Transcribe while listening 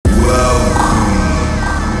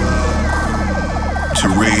to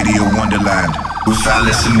Radio Wonderland with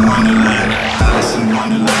Alice in Wonderland. Alice in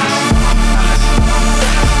Wonderland.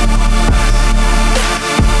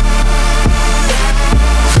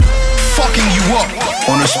 Fucking you up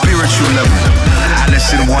on a spiritual level.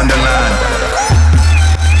 Alice in Wonderland.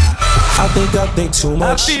 I think too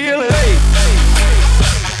much. I feel it.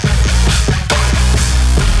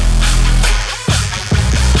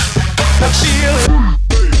 I feel it.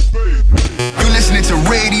 You're listening to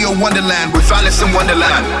Radio Wonderland with Alice in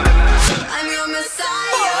Wonderland. I'm your Messiah.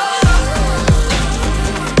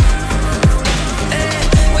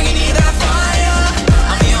 When you need that fire,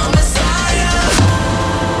 I'm your Messiah.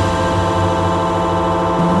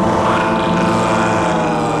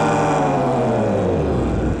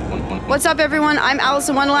 What's up, everyone? I'm Alice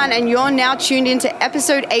in Wonderland, and you're now tuned into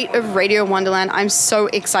episode 8 of Radio Wonderland. I'm so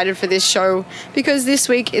excited for this show because this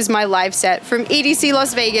week is my live set from EDC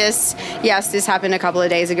Las Vegas. Yes, this happened a couple of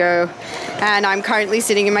days ago, and I'm currently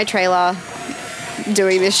sitting in my trailer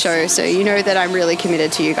doing this show, so you know that I'm really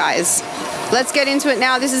committed to you guys. Let's get into it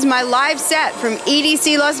now. This is my live set from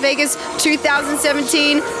EDC Las Vegas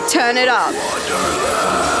 2017. Turn it up.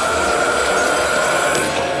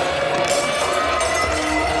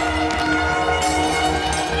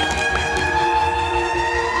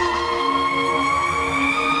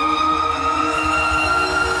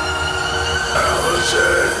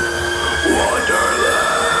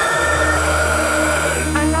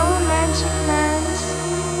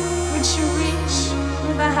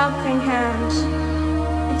 Helping hand.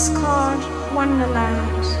 It's called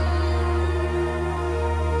Wonderland.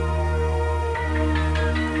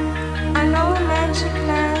 I know a magic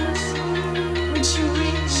land which you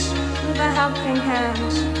reach with a helping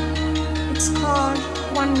hand. It's called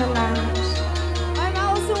Wonderland. I'm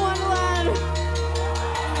Alice in Wonderland.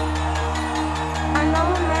 I know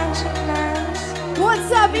a magic land.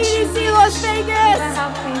 What's up, EDC Las Vegas? With a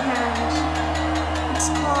helping hand. It's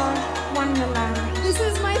called Wonderland. This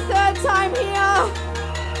is my third time here,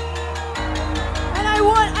 and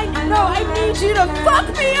I need you to fuck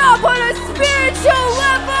me up on a spiritual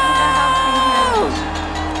level!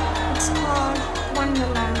 It's called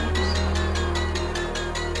Wonderland.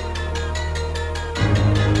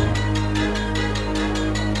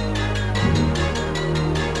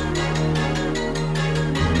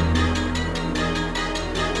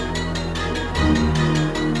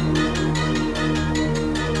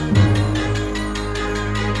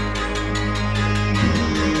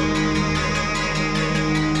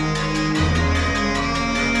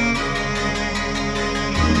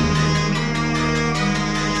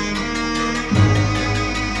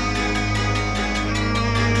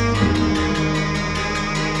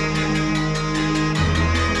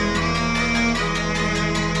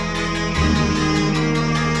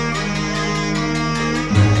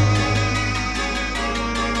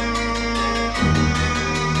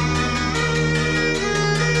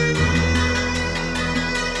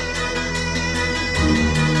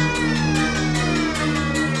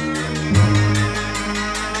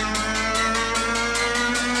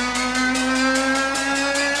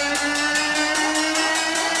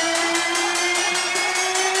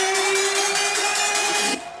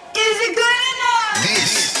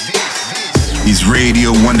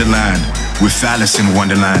 Radio Wonderland with Alice in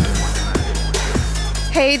Wonderland.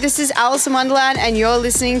 Hey, this is Alice in Wonderland, and you're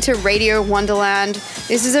listening to Radio Wonderland.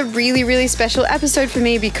 This is a really, really special episode for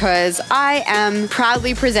me because I am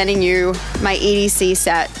proudly presenting you my EDC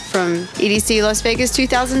set from EDC Las Vegas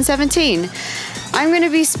 2017. I'm going to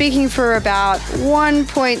be speaking for about 1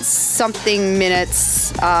 point something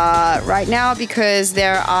minutes right now because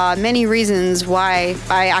there are many reasons why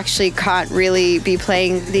I actually can't really be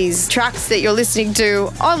playing these tracks that you're listening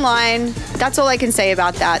to online. That's all I can say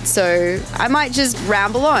about that, so I might just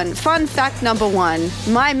ramble on. Fun fact number 1,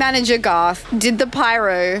 my manager Garth did the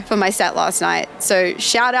pyro for my set last night, so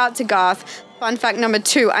shout out to Garth. Fun fact number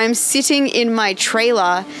 2, I'm sitting in my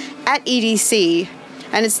trailer at EDC,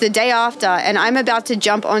 and it's the day after, and I'm about to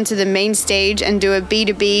jump onto the main stage and do a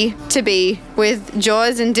B2B to B with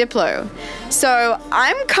Jaws and Diplo. So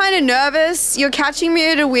I'm kind of nervous. You're catching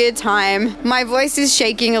me at a weird time. My voice is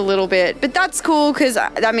shaking a little bit, but that's cool because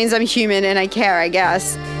that means I'm human and I care, I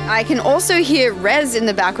guess. I can also hear Rez in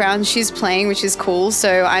the background. She's playing, which is cool.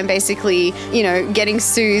 So I'm basically, getting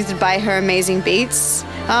soothed by her amazing beats.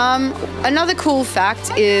 Another cool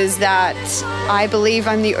fact is that I believe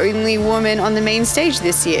I'm the only woman on the main stage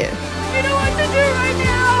this year. You know what to do right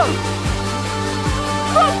now!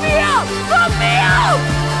 Pump me up! Pump me up!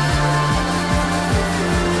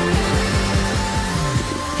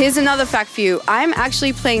 Here's another fact for you. I'm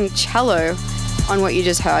actually playing cello on what you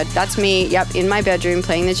just heard. That's me, in my bedroom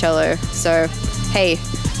playing the cello. So Hey,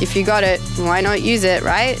 if you got it, why not use it,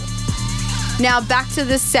 right? Now back to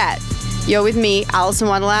the set. You're with me, Alice in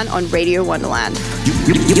Wonderland, on Radio Wonderland.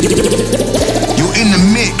 You're in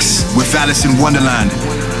the mix with Alice in Wonderland.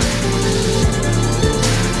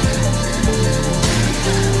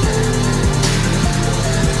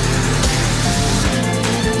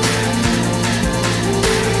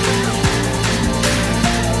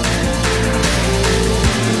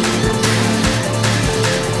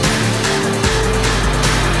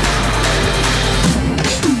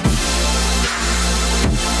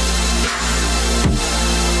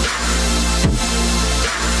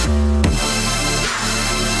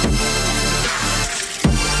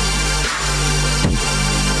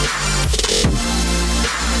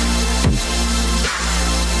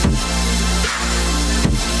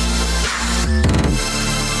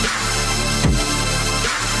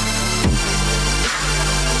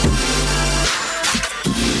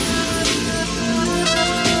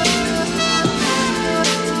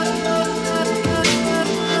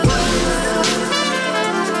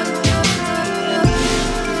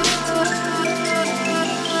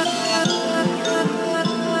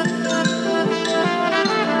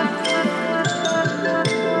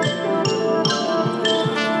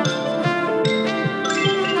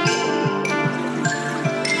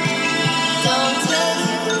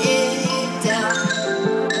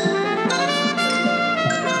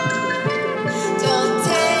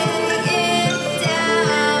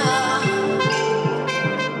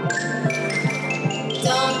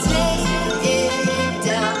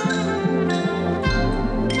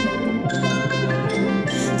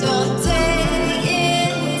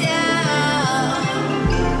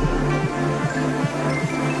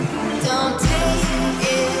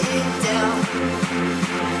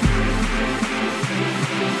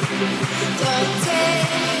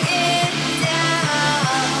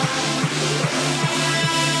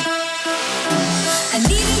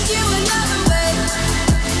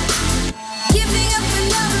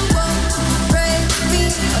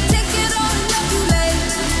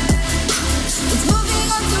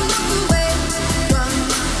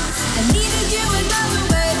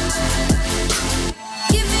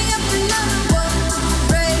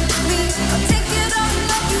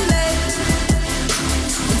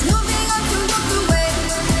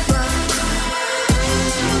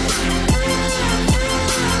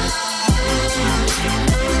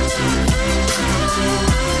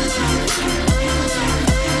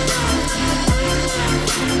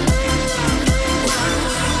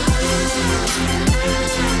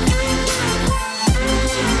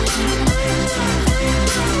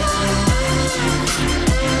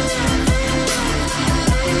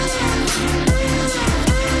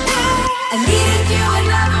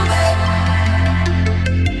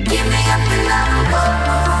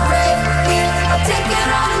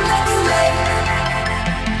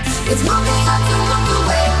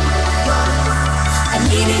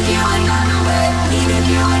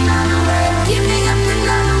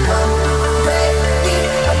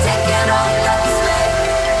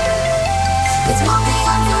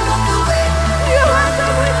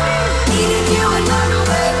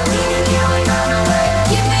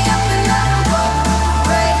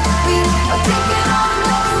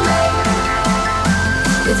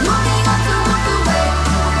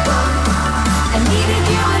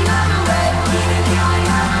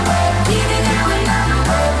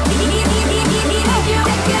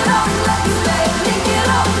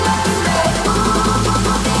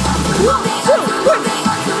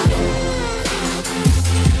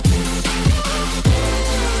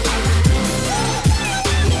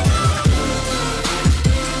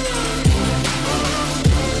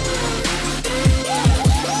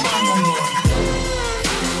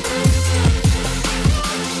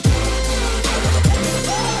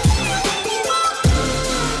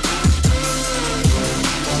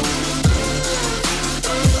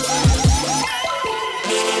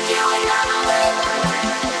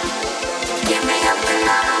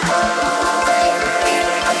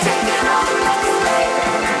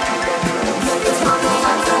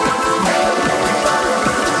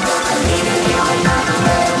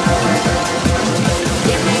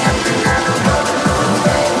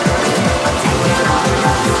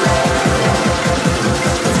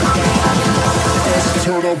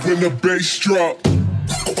 When the bass drop.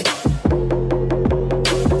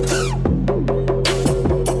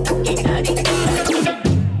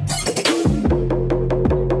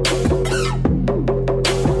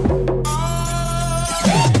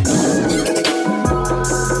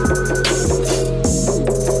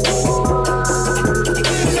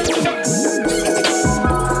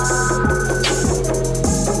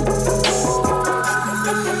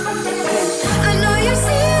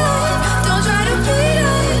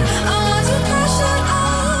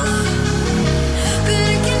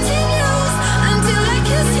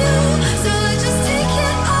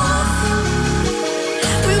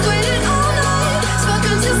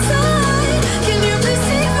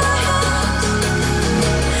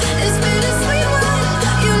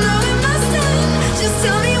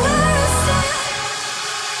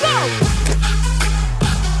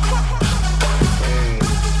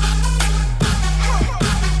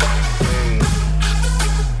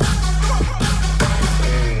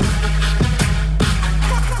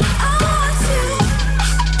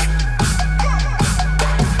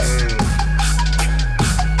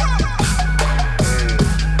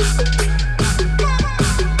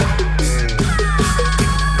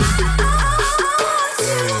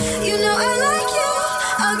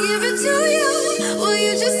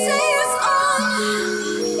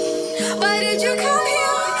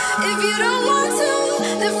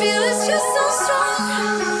 feel is just so strong.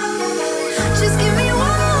 Just give me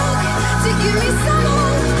one look to give me some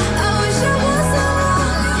hope. I wish I wasn't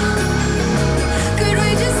wrong. Could we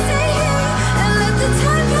just stay here and let the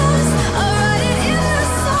time pass? I'll write it in a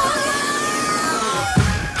song.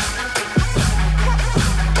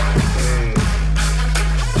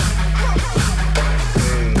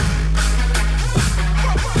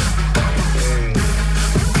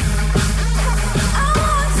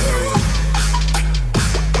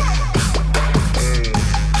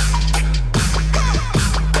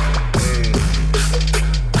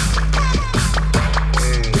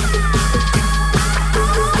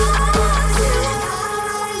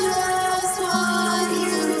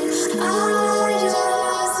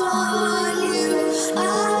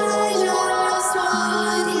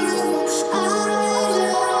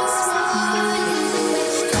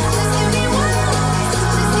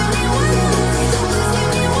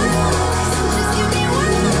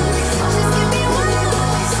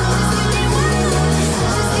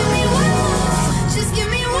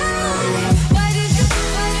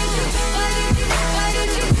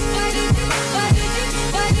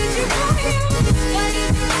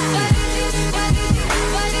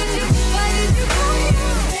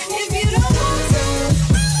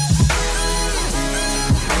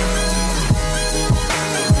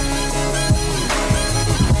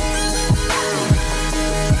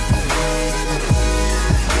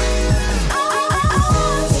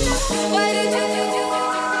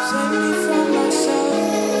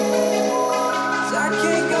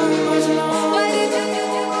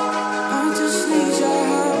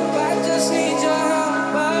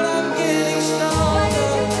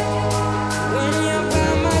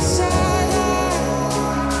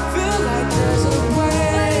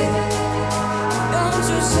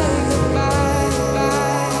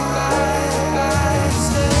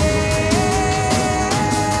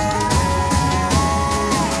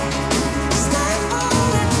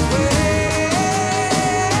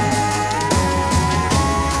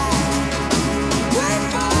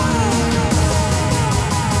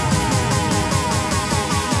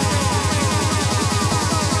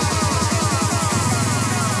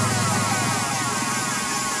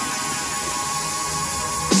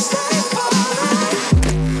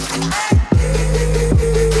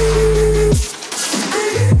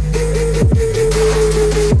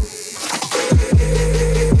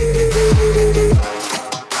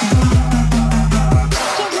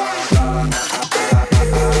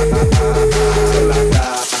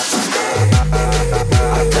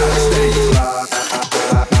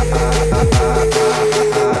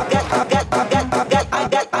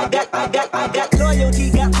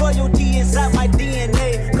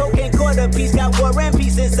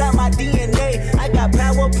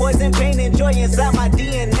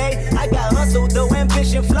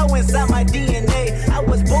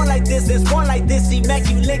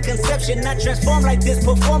 I transform like this,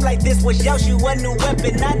 perform like this, was Yaosh you a new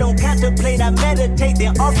weapon. I don't contemplate, I meditate,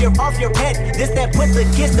 then off your head. This that puts the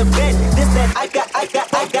kids to bed. This that I got.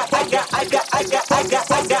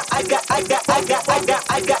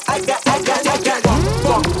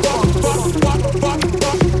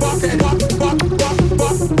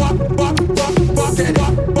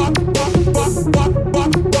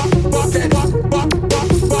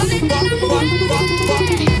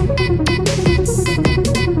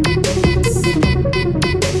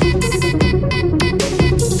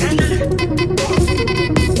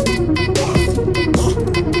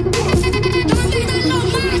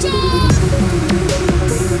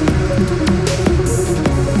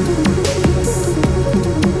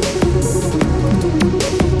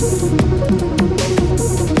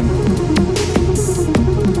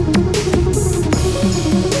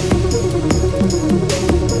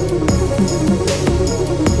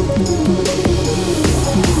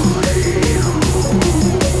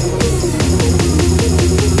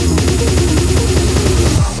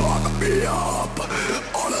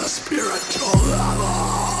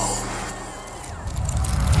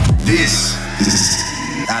 This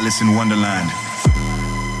is Alice in Wonderland.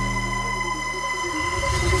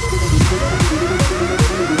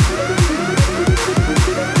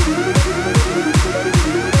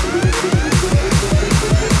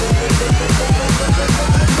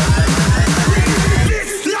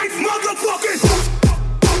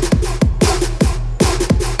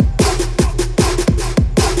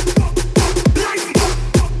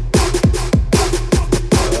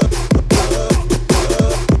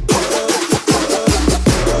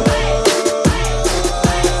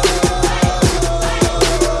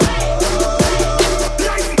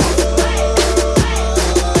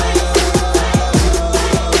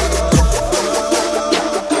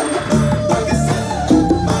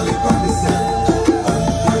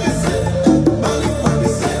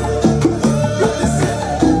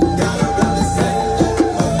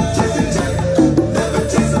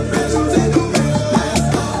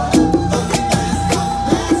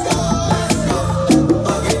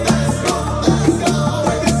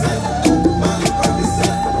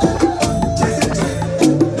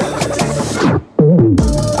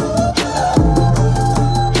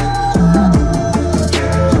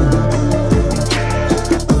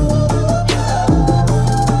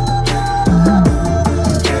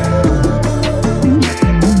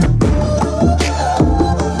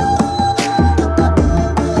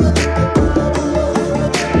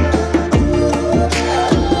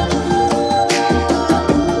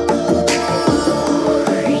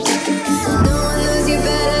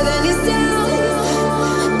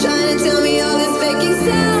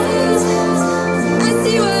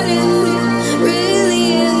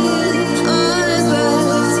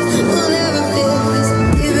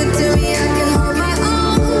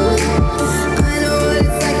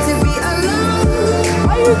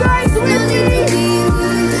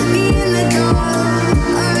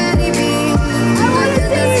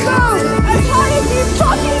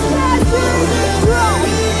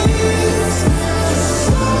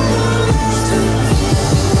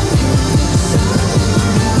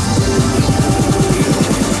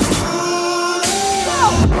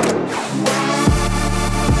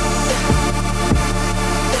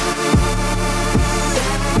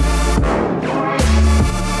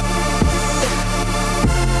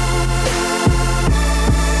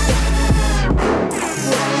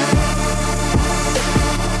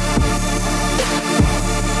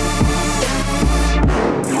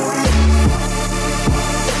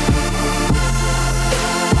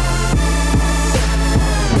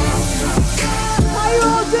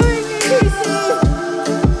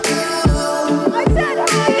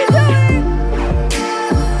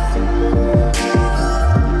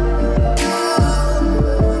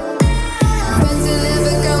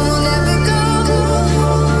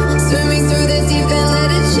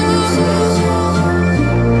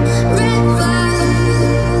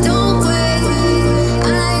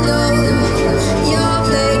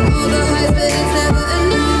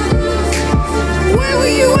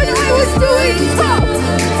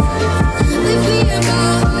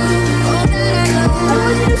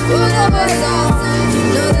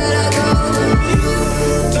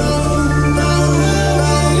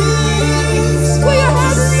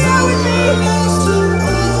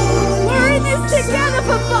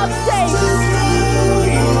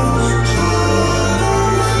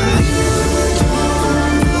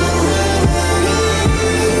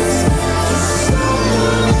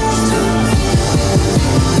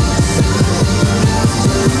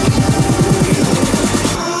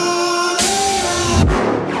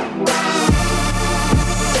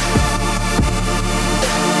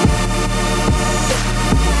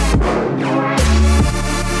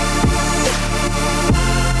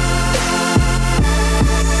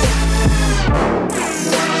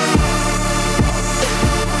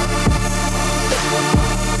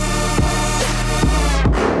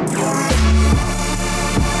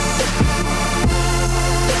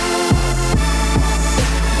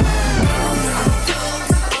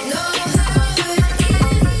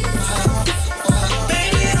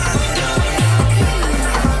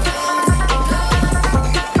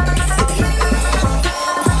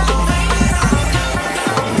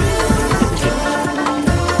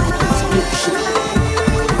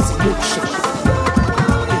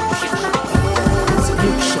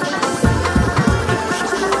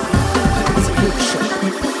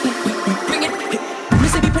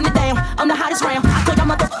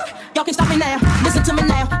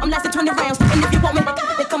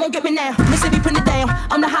 come on, get me now. Mississippi, put it down.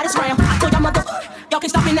 I'm the hottest round. I told y'all mother, y'all can't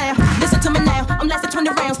stop me now. Listen to me now. I'm lasting 20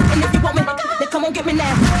 rounds. And if you want me, then come on, get me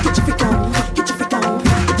now. Get your freak on. Get your freak on.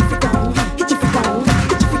 Get your freak on. Get your freak on.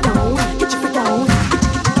 Get your freak on. Get your freak on.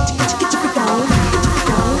 Get your freak on.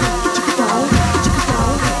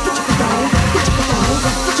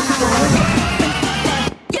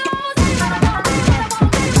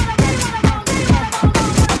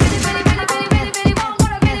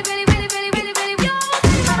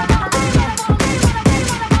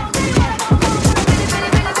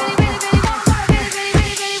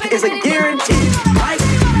 Is a guarantee, right?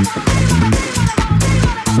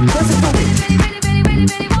 Listen to me.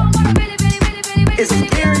 It's a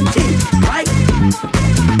guarantee, right?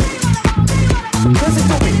 Listen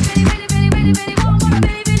to me.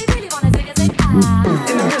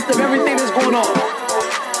 In the midst of everything that's going on,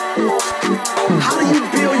 how do you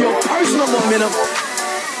build your personal momentum?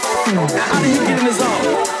 And how do you get in the zone?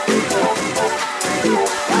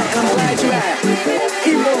 Right, and I'm glad you asked.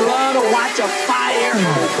 People love to watch a fire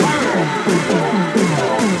burn.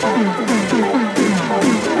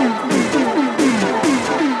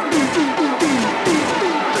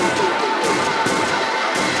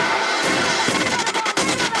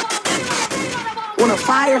 When a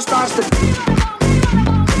fire starts to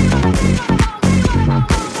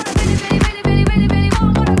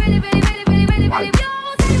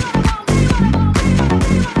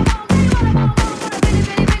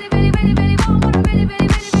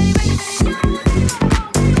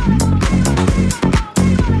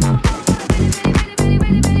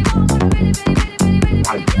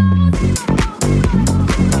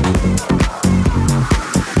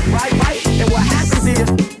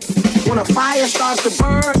starts to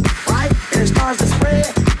burn, right? And it starts to spread,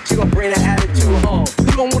 she gonna bring that attitude home.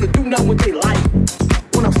 You don't wanna do nothing with their life.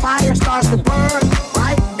 When a fire starts to burn,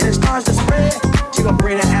 right? And it starts to spread, she gonna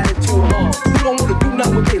bring that attitude home. You don't wanna do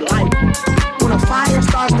nothing with their life. When a fire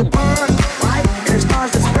starts to burn, right? And it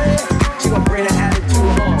starts to spread, she gonna bring that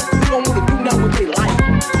attitude home. You don't wanna do nothing with their life.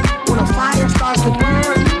 When a fire starts to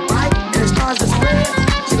burn, right? And it starts to spread,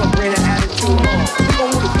 she gonna bring that attitude home. You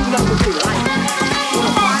don't wanna do nothing with their life. When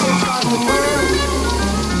a fire starts to burn,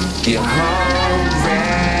 you're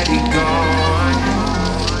already gone.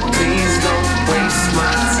 Please don't waste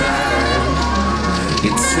my time.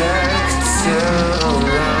 You took too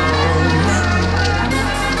long.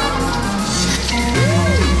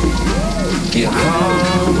 You're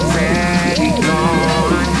already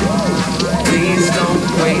gone. Please don't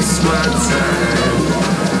waste my time.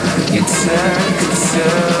 You took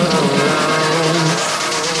too long.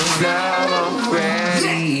 You're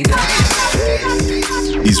already done.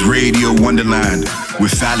 Is Radio Wonderland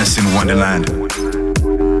with Alice in Wonderland.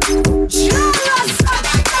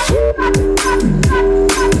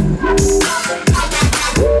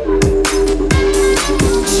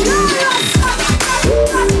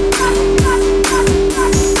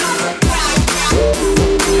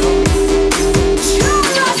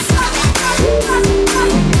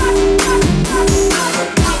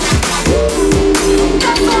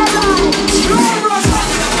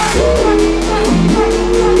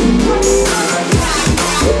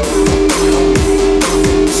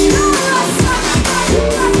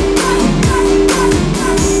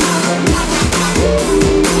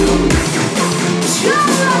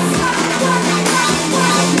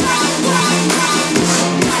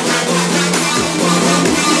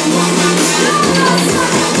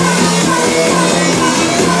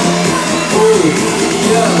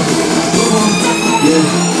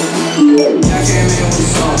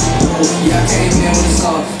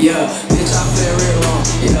 Yeah, bitch, I flare it wrong.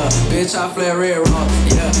 Yeah, bitch, I flare it wrong.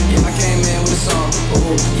 Yeah, yeah, I came in with a song.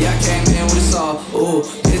 Ooh, yeah, I came in with a song. Ooh,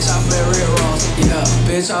 bitch, I flare it wrong. Yeah,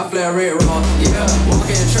 bitch, I flare it wrong. Yeah,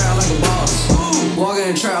 walking in the trap like a boss. Walking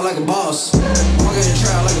in the trap like a boss. Walking in the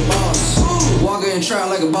trap like a boss. Walking in the trap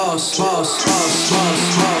like a boss. Boss, boss, boss,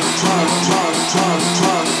 boss, boss, boss, boss,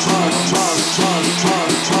 boss, boss, boss, boss,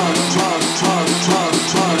 boss, boss, boss, boss,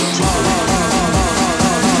 boss, boss.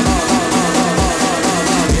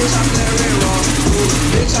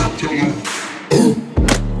 Bitch, I'm killing.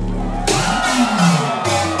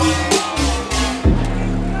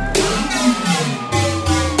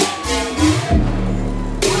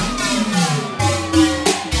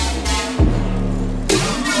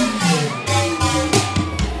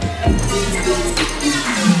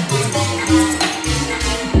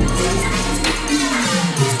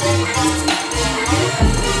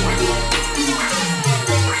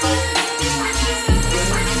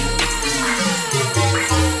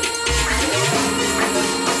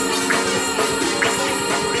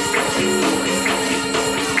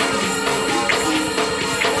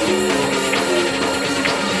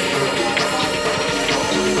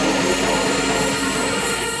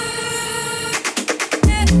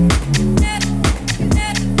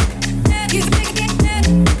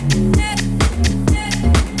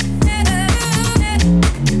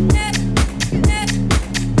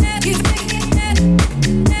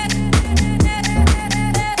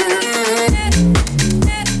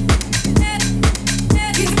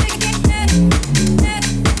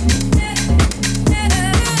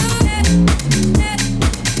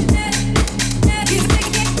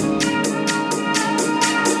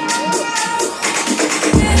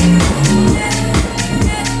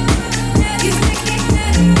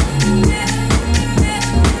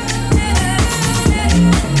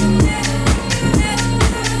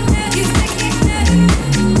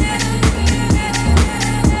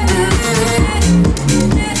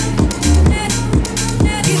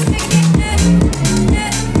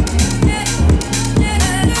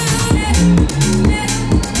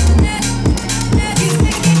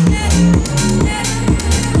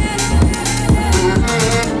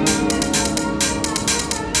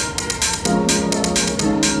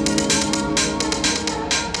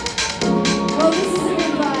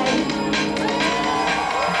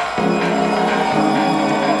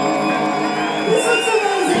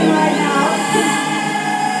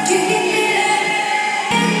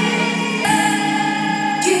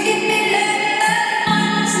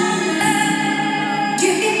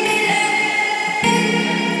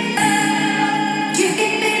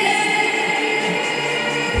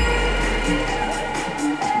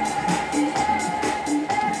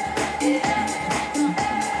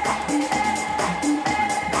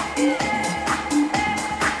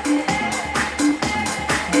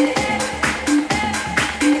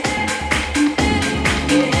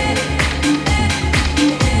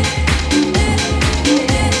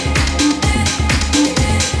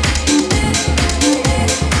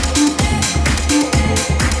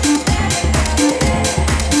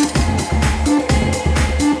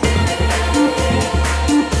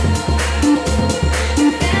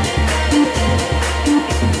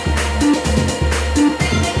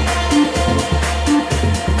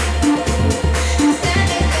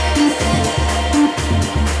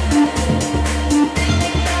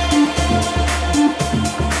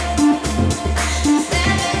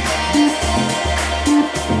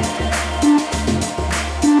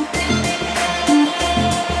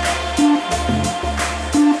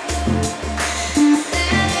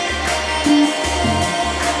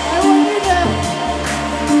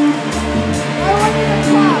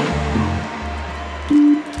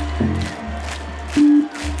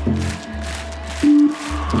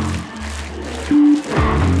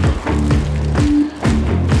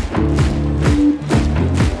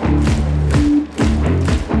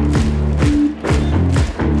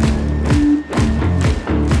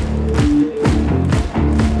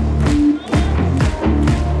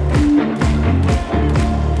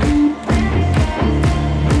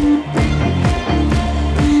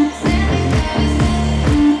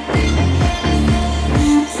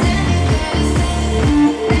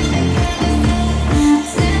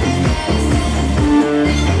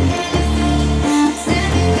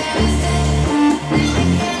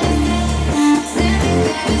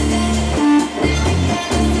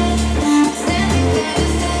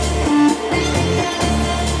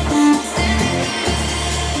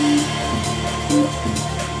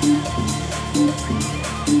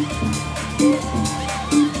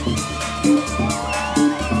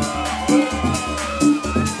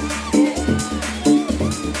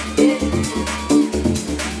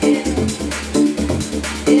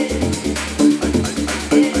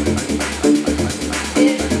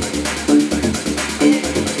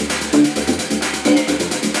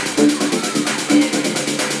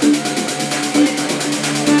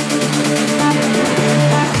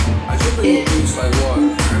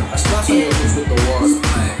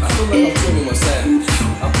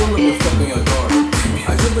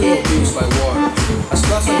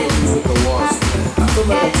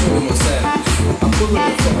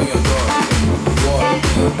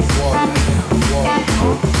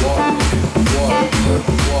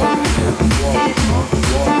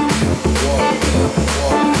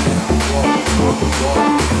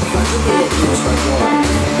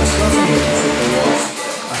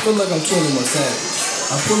 feel like I'm 21 Savage.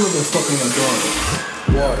 I pull up and fucking your daughter.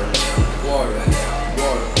 Water, water,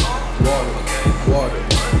 water, water, water,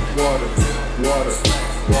 water, water,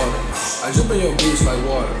 water. I jump in your boots like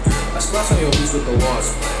water. I splash on your boots with the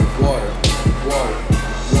water. Water, water,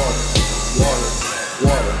 water, water,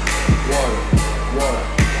 water, water, water,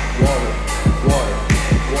 water,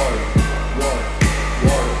 water, water, water,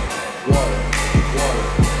 water, water, water,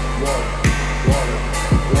 water, water,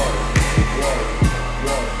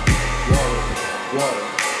 water, water.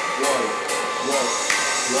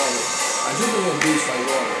 Water. I jump in your beach like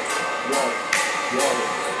water.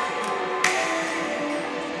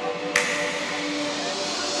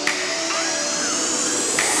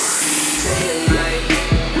 Day and night,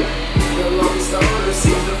 the lonely stoner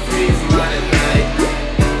seems to freeze night and night.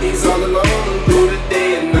 He's all alone through the day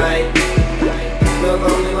and night. The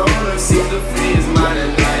lonely loner seems to freeze night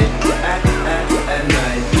and night. At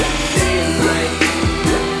night, day and night.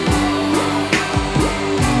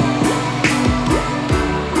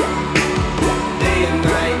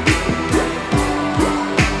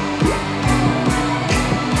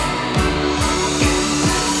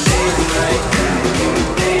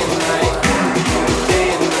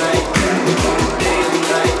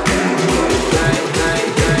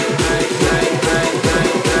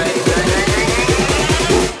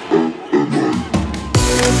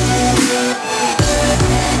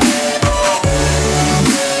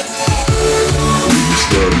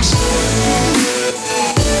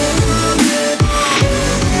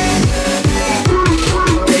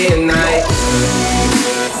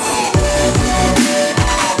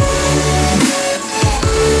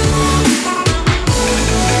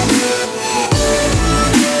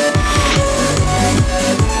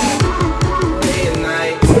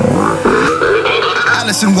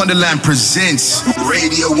 Wonderland presents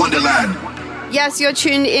Radio Wonderland. Yes, you're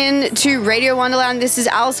tuned in to Radio Wonderland. This is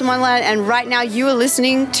Alice in Wonderland, and right now you are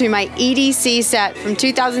listening to my EDC set from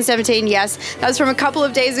 2017. Yes, that was from a couple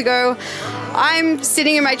of days ago. I'm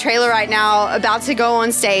sitting in my trailer right now, about to go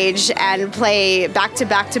on stage and play back to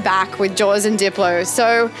back to back with Jaws and Diplo.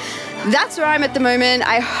 So that's where I'm at the moment.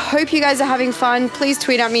 I hope you guys are having fun. Please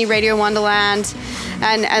tweet at me, Radio Wonderland,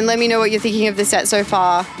 and let me know what you're thinking of the set so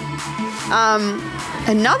far.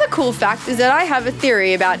 Another cool fact is that I have a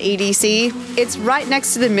theory about EDC. It's right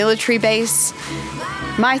next to the military base.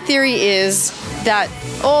 My theory is that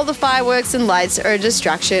all the fireworks and lights are a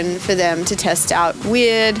distraction for them to test out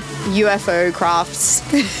weird UFO crafts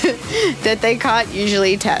that they can't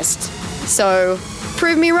usually test. So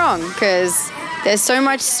prove me wrong, because there's so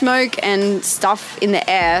much smoke and stuff in the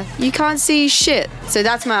air, you can't see shit. So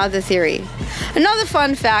that's my other theory. Another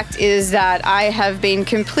fun fact is that I have been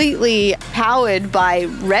completely powered by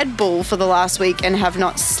Red Bull for the last week and have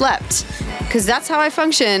not slept, because that's how I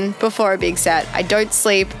function before a big set. I don't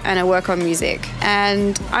sleep and I work on music,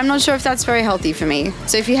 and I'm not sure if that's very healthy for me.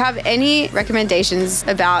 So if you have any recommendations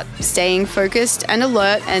about staying focused and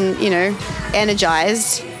alert and,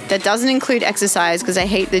 energized, that doesn't include exercise because I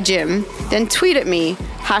hate the gym, then tweet at me,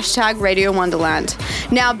 #Radio Wonderland.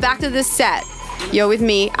 Now back to the set. You're with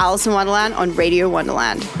me, Alice in Wonderland, on Radio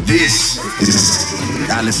Wonderland. This is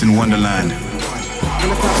Alice in Wonderland. When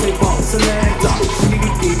the clouds say ball selector,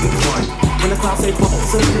 rewind. When the clouds say ball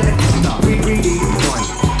selector, rewind.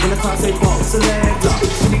 When the clouds say ball selector,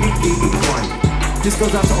 rewind. This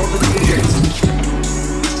goes out to all the DJs.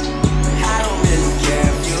 I don't really care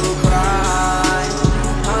if you cry.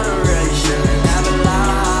 I don't really shouldn't have a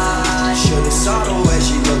lie. Should've saw the way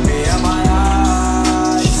she looked me in my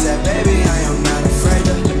eyes. She said, baby, I am not afraid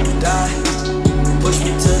to die. Push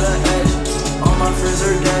me to the edge. All my friends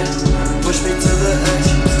are dead. Push me to the edge.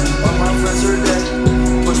 All my friends are dead.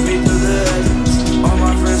 Push me to the edge. All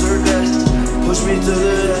my friends are dead. Push me to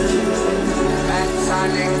the edge.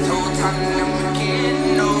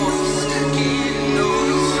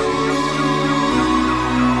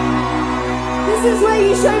 This is where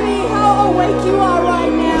you show me how awake you are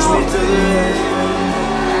right now.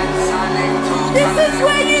 This is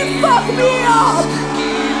where you fuck me up.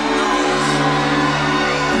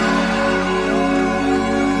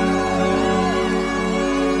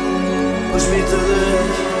 Push me to the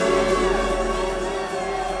edge.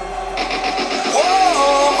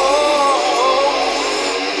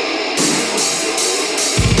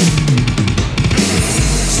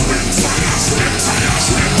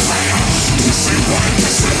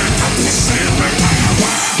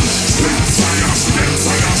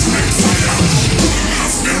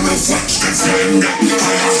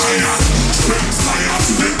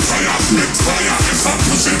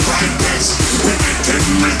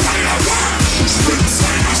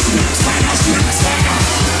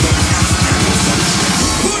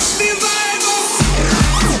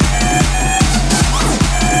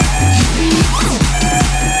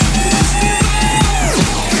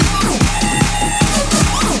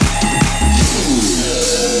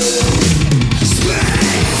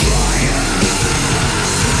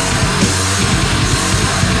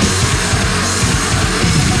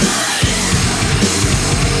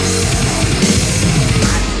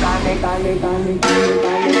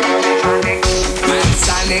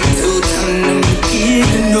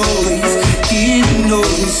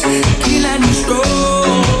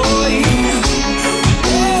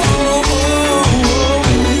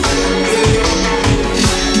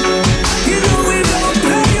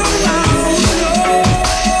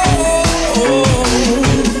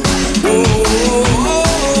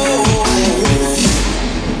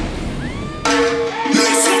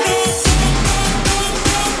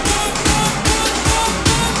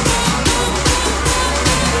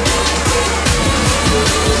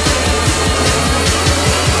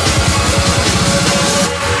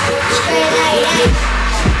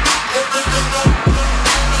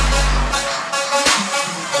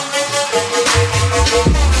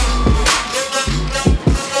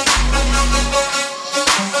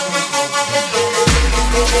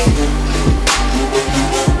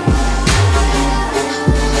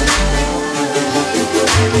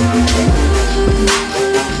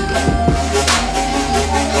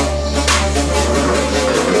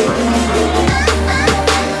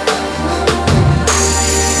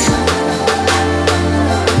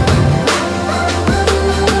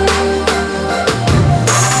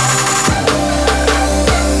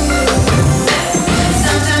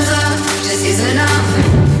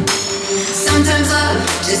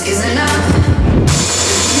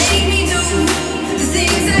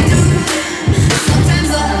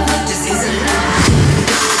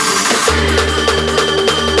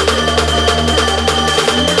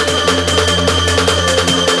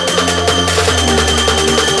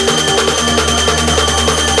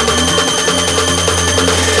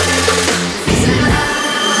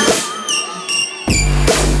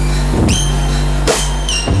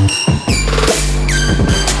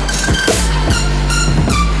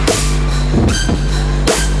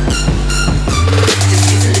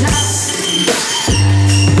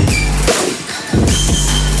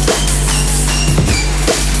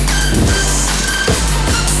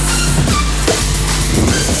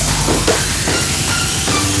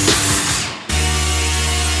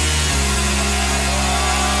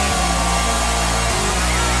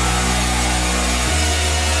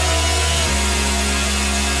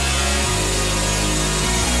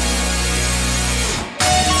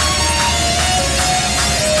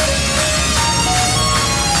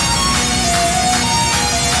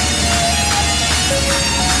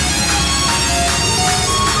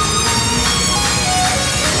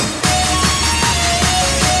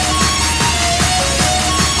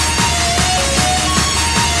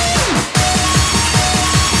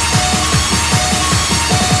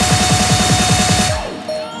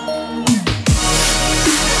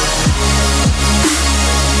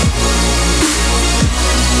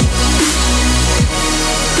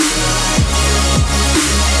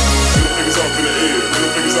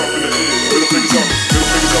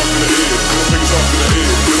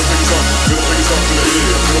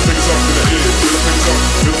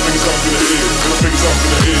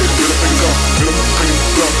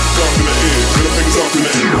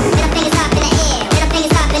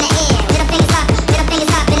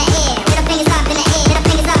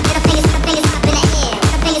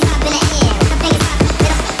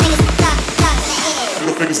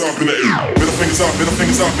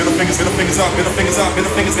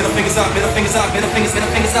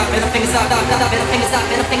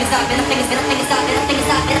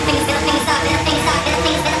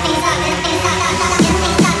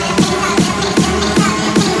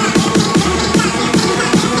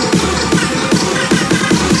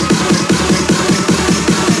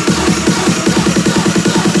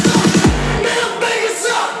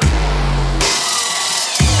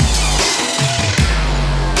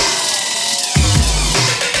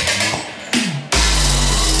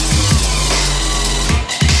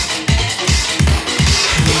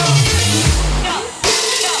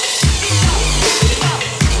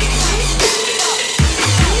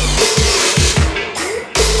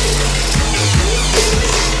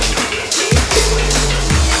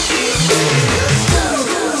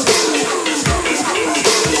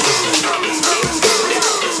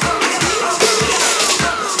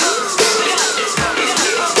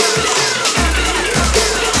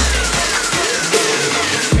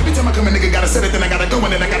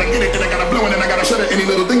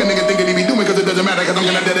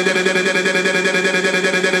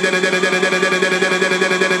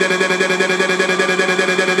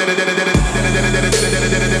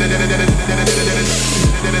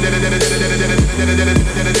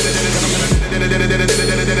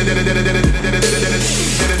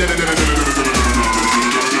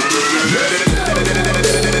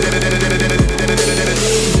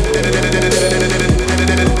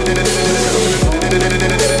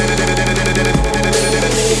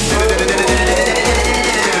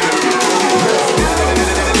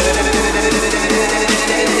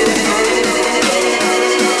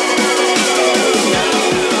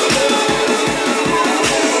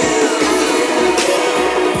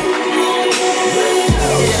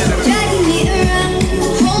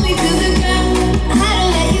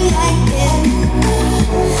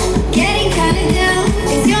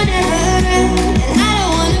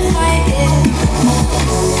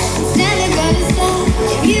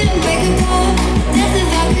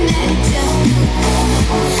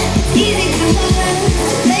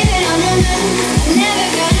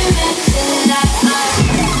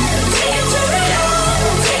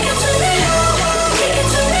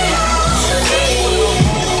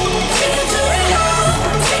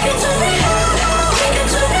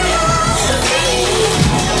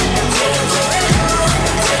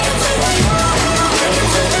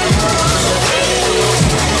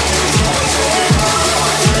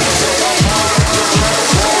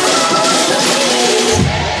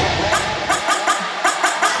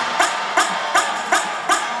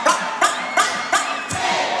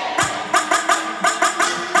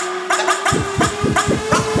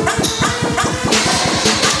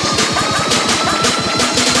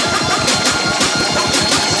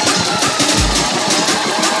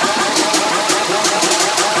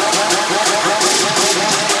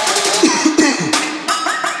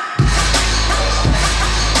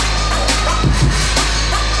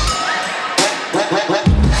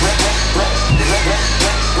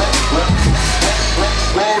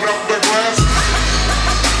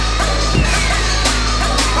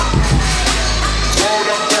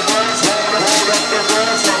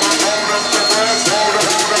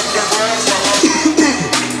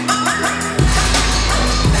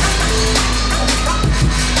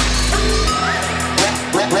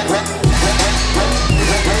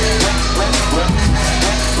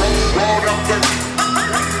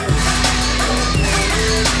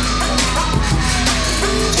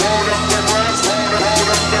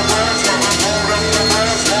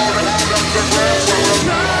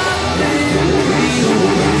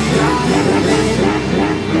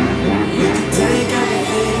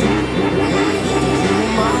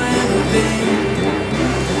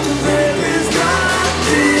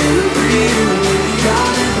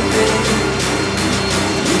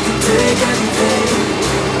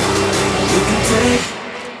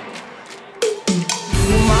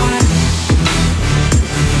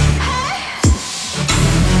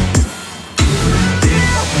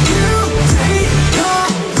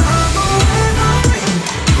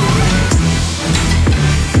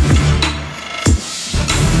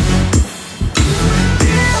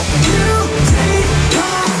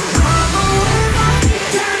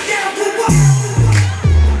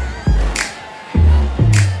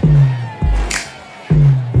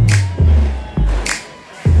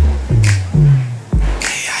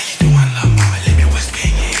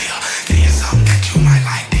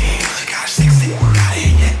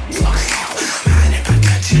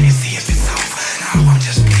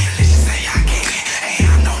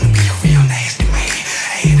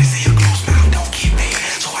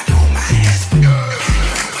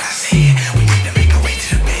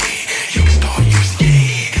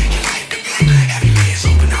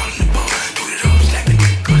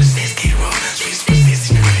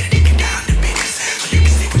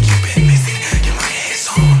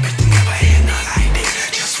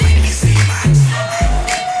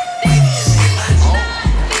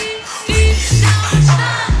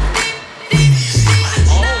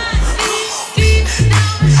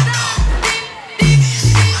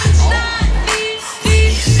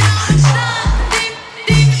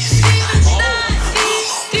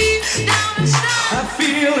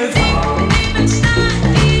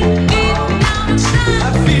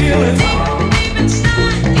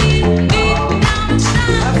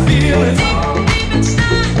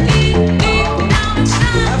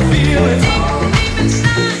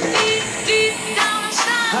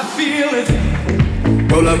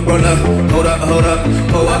 Roll up, hold up,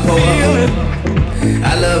 pull up.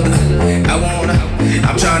 I love it, I wanna,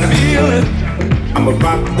 I'm tryna feel it. I'ma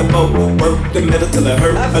rock the boat, work the middle till it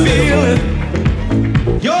hurt a little.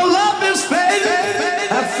 It. Your love is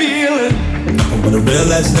fading, I feel it. I'm with a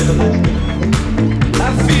real ass nigga. I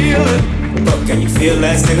feel it. Fuck, can you feel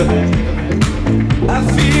that nigga? I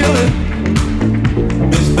feel it.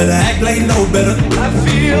 Bitch better act like no better. I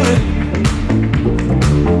feel it.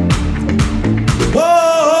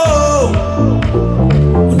 Whoa,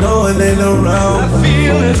 when no one ain't around. I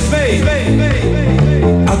feel it, faith.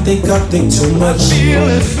 I think too much. I feel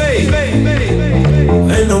it, faith.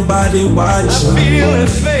 Ain't nobody watching. I feel it,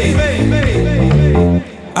 faith.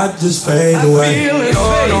 I just fade away. I feel it,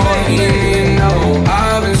 faith.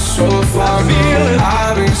 I've been so far.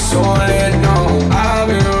 I've been so let go. I've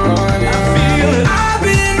been running. I feel it. I've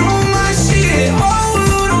been on my shit, all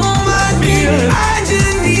on my feet. I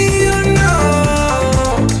just need to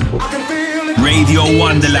know. I can feel it. Radio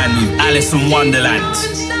Wonderland with Alice in Wonderland.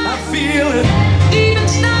 I feel it.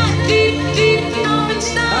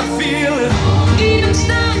 I feel it. I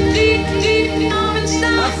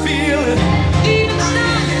feel it.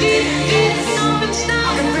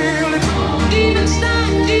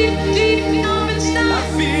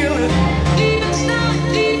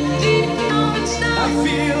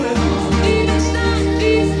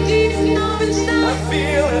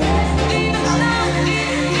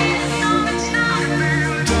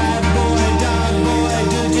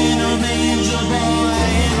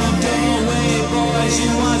 She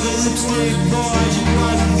was a lipstick boy, she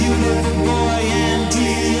was a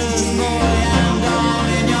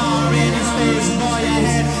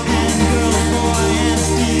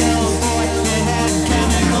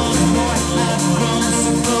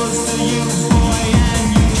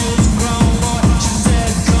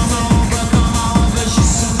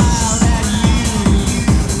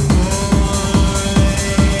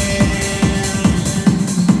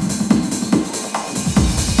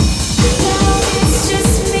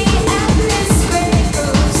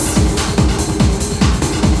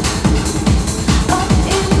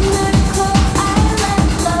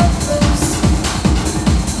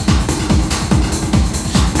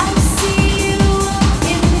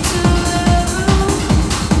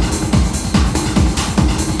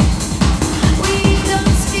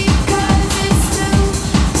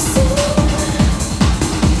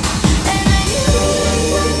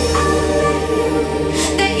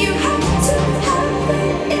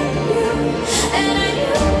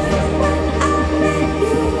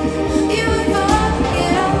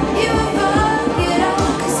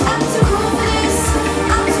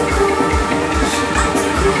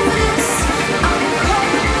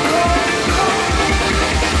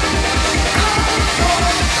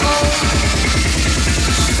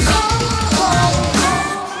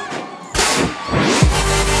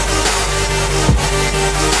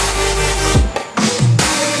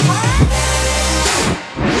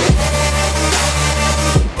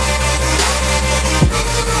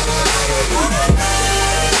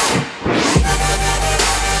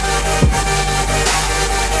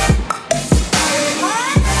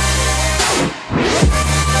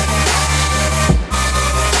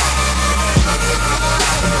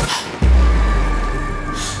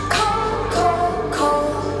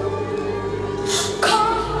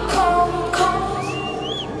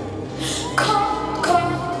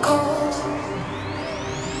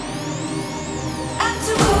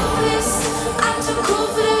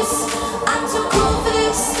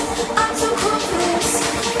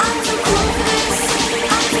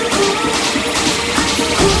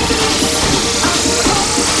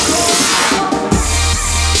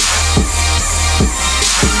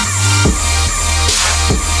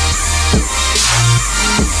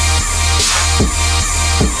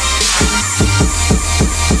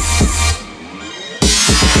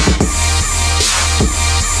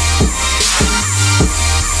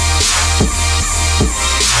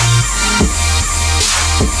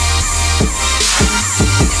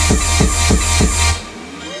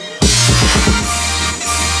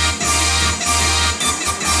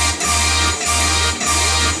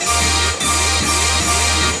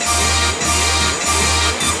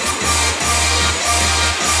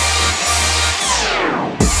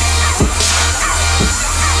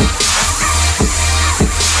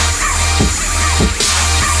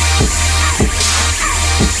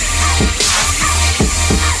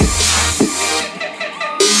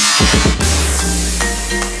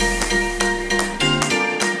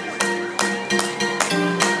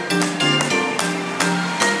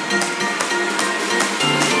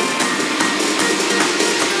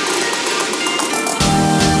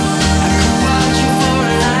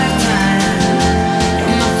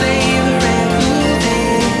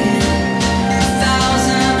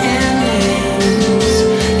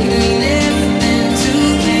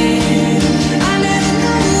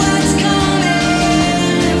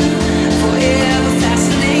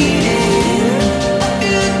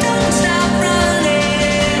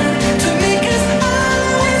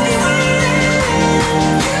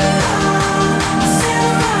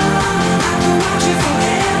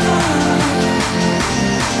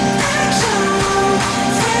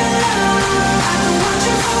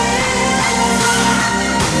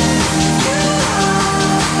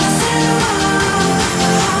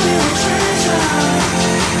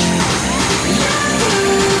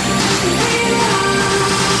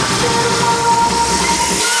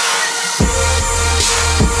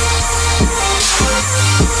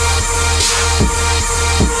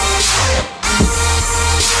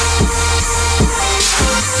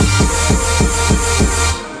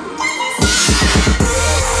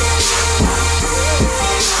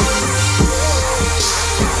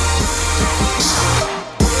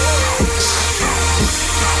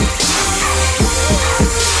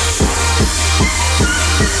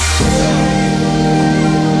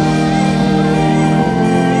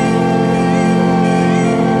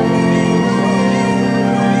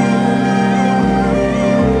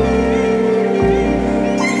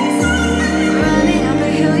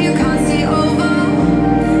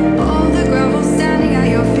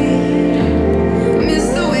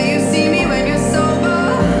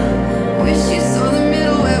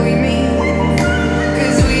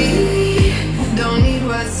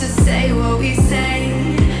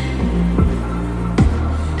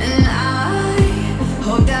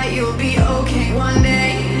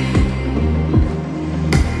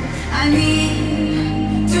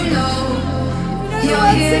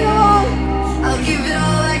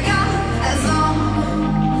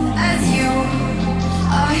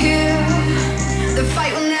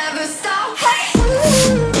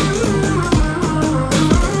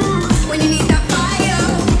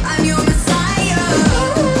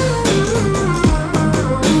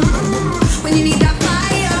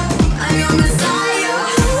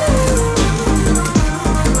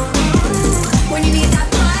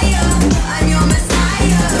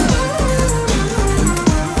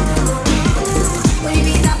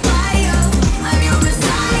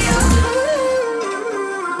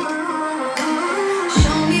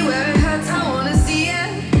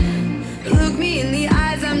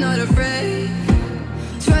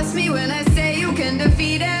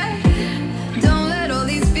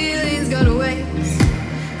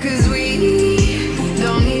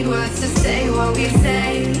words to say what we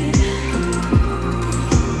say.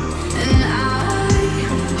 And I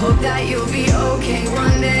hope that you'll be okay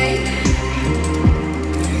one day.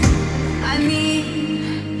 I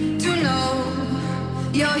need to know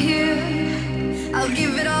you're here. I'll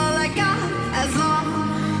give it all I got as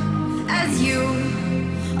long as you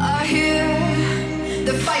are here.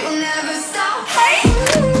 The fight will never stop. Hey!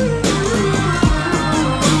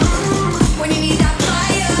 When you need that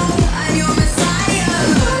fire, I'm your messiah.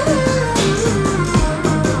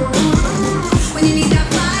 When you need that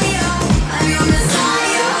fire, I'm your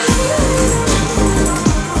messiah.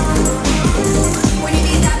 When you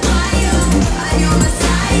need that fire, I'm your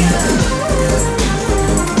messiah.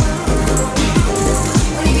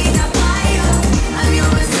 When you need that fire, I'm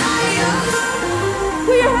your messiah.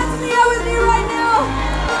 Put your hands in the air with me right now.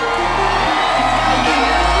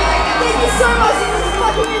 Thank you so much. This is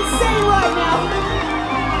fucking insane right now.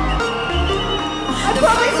 I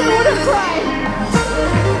promise I wouldn't cry.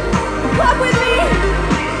 Clap with me.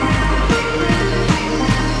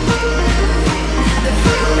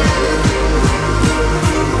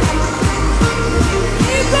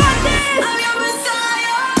 You got this. I'm your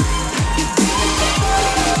messiah.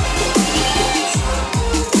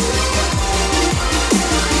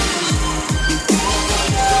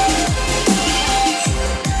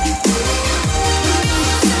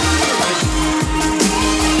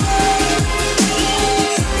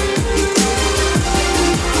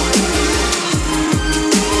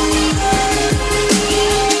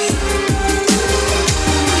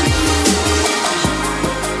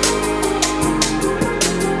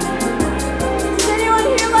 Does anyone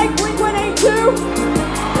here like Blink-182?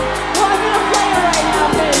 Well, I'm gonna play it right now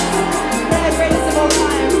because they're the greatest of all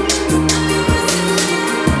time.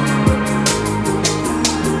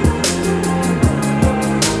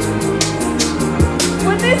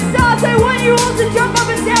 When this starts, I want you all to jump up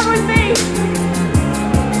and down with me.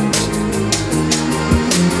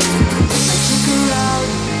 Took her out.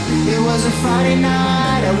 It was a Friday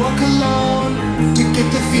night. I woke alone to get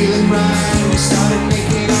the feeling right. We started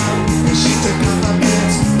making out, and she took off my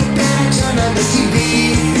pants. Then I turned on the TV,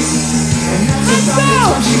 and that's about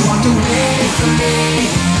the time she walked away from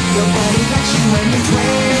me. Your body likes you when you're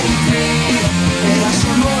 23, and I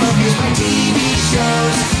saw more of you by TV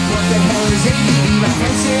shows. What the hell is ADD? My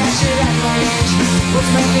friends say I should act my age.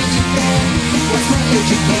 What's my age again? What's my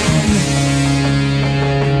age again?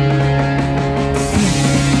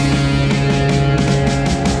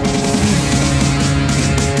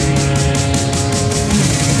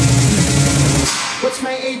 What's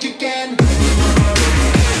my age again?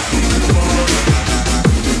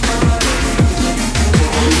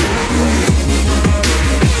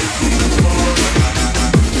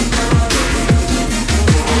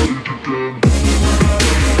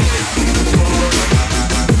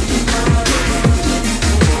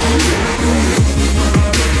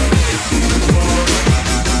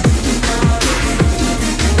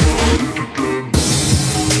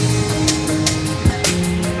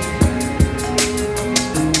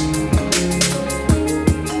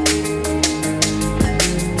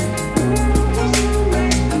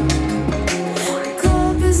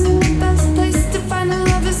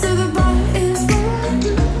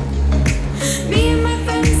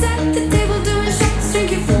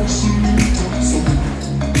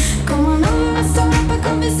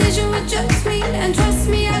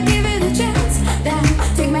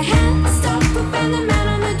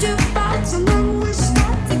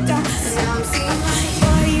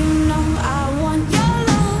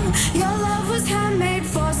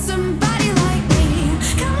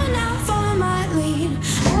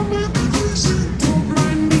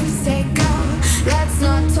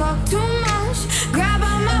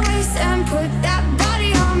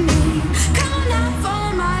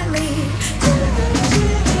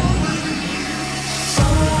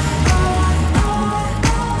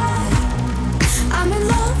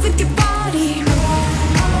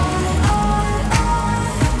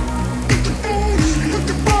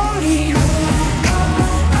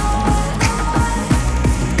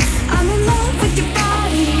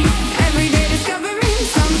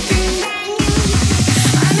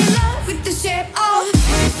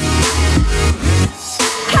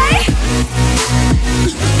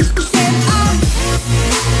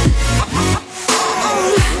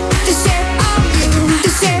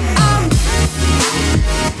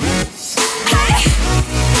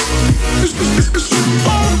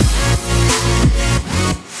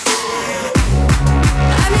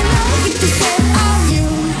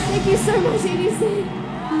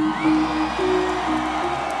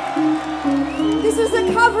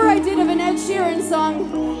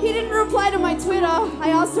 later, I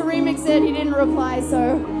asked to remix it, he didn't reply,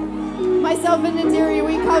 so myself and Nadiri,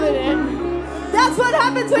 we covered it. That's what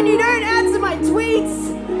happens when you don't answer my tweets.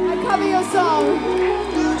 I cover your song.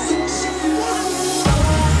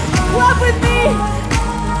 Clap with me.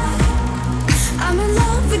 I'm in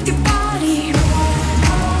love with your body.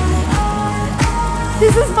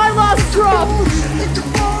 This is my last drop.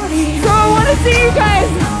 So I want to see you guys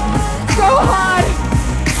go hard.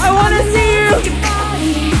 I want to see you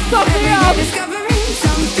fuck me up. Discovering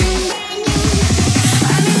something brand new.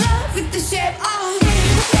 I'm in love with the shape of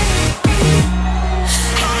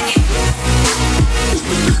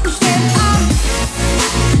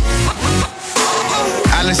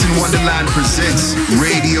Alice in Wonderland presents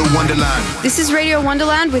Radio Wonderland. This is Radio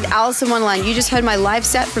Wonderland with Alice in Wonderland. You just heard my live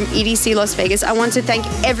set from EDC Las Vegas. I want to thank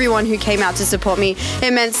everyone who came out to support me.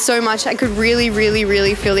 It meant so much. I could really, really,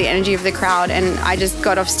 really feel the energy of the crowd, and I just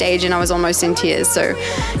got off stage and I was almost in tears. So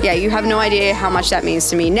yeah, you have no idea how much that means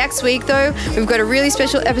to me. Next week though, we've got a really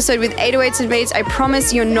special episode with 808s and Beats. I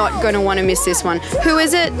promise you're not going to want to miss this one. Who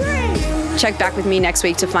is it? Check back with me next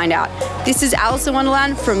week to find out. This is Alice in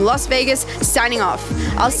Wonderland from Las Vegas, signing off.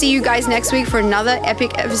 I'll see you guys next week for another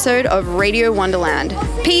epic episode of Radio Wonderland.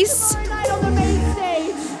 Peace.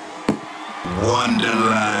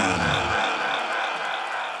 Wonderland.